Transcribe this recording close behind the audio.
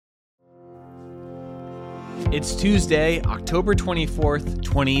It's Tuesday, October 24th,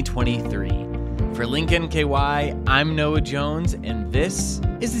 2023. For Link NKY, I'm Noah Jones, and this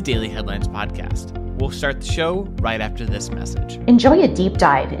is the Daily Headlines Podcast. We'll start the show right after this message. Enjoy a deep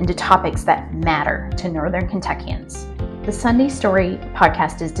dive into topics that matter to Northern Kentuckians. The Sunday Story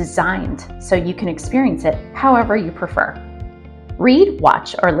podcast is designed so you can experience it however you prefer. Read,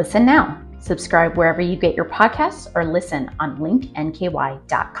 watch, or listen now. Subscribe wherever you get your podcasts or listen on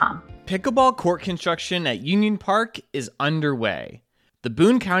linknky.com. Pickleball court construction at Union Park is underway. The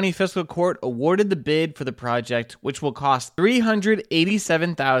Boone County Fiscal Court awarded the bid for the project, which will cost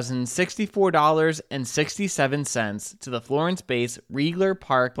 $387,064.67 to the Florence-based Riegler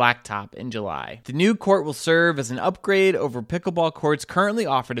Park Blacktop in July. The new court will serve as an upgrade over pickleball courts currently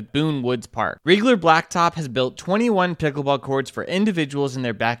offered at Boone Woods Park. Riegler Blacktop has built 21 pickleball courts for individuals in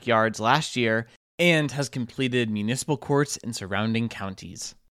their backyards last year and has completed municipal courts in surrounding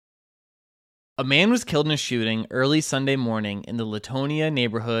counties. A man was killed in a shooting early Sunday morning in the Latonia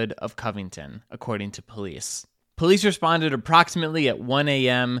neighborhood of Covington, according to police. Police responded approximately at 1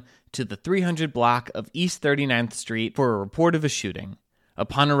 a.m. to the 300 block of East 39th Street for a report of a shooting.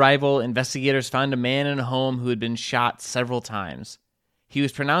 Upon arrival, investigators found a man in a home who had been shot several times. He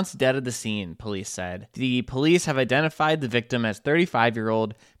was pronounced dead at the scene, police said. The police have identified the victim as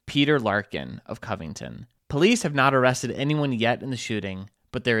 35-year-old Peter Larkin of Covington. Police have not arrested anyone yet in the shooting,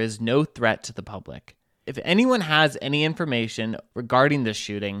 but there is no threat to the public. If anyone has any information regarding this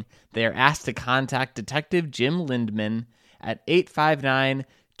shooting, they are asked to contact Detective Jim Lindman at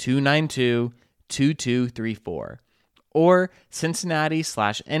 859-292-2234 or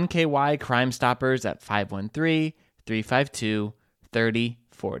Cincinnati/NKY Crime Stoppers at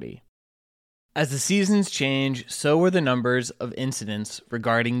 513-352-3040. As the seasons change, so are the numbers of incidents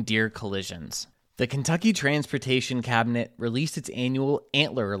regarding deer collisions. The Kentucky Transportation Cabinet released its annual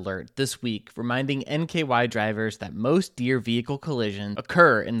Antler Alert this week, reminding NKY drivers that most deer vehicle collisions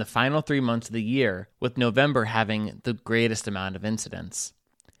occur in the final 3 months of the year, with November having the greatest amount of incidents.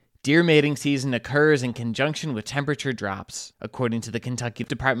 Deer mating season occurs in conjunction with temperature drops, according to the Kentucky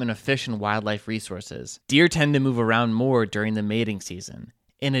Department of Fish and Wildlife Resources. Deer tend to move around more during the mating season.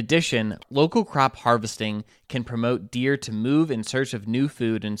 In addition, local crop harvesting can promote deer to move in search of new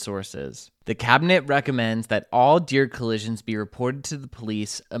food and sources. The cabinet recommends that all deer collisions be reported to the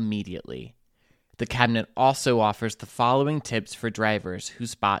police immediately. The cabinet also offers the following tips for drivers who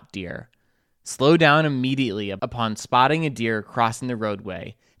spot deer. Slow down immediately upon spotting a deer crossing the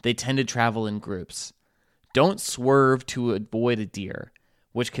roadway. They tend to travel in groups. Don't swerve to avoid a deer,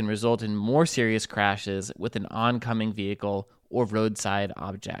 which can result in more serious crashes with an oncoming vehicle or roadside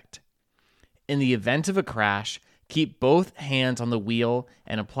object. In the event of a crash, keep both hands on the wheel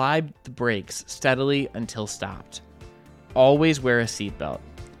and apply the brakes steadily until stopped. Always wear a seatbelt.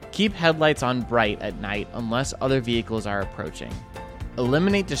 Keep headlights on bright at night unless other vehicles are approaching.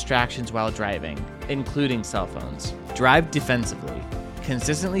 Eliminate distractions while driving, including cell phones. Drive defensively,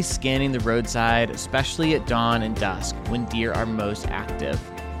 consistently scanning the roadside, especially at dawn and dusk when deer are most active.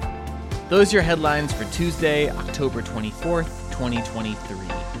 Those are your headlines for Tuesday, October 24th, 2023.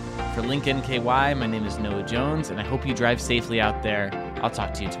 For Link NKY, my name is Noah Jones, and I hope you drive safely out there. I'll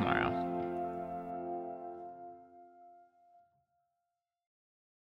talk to you tomorrow.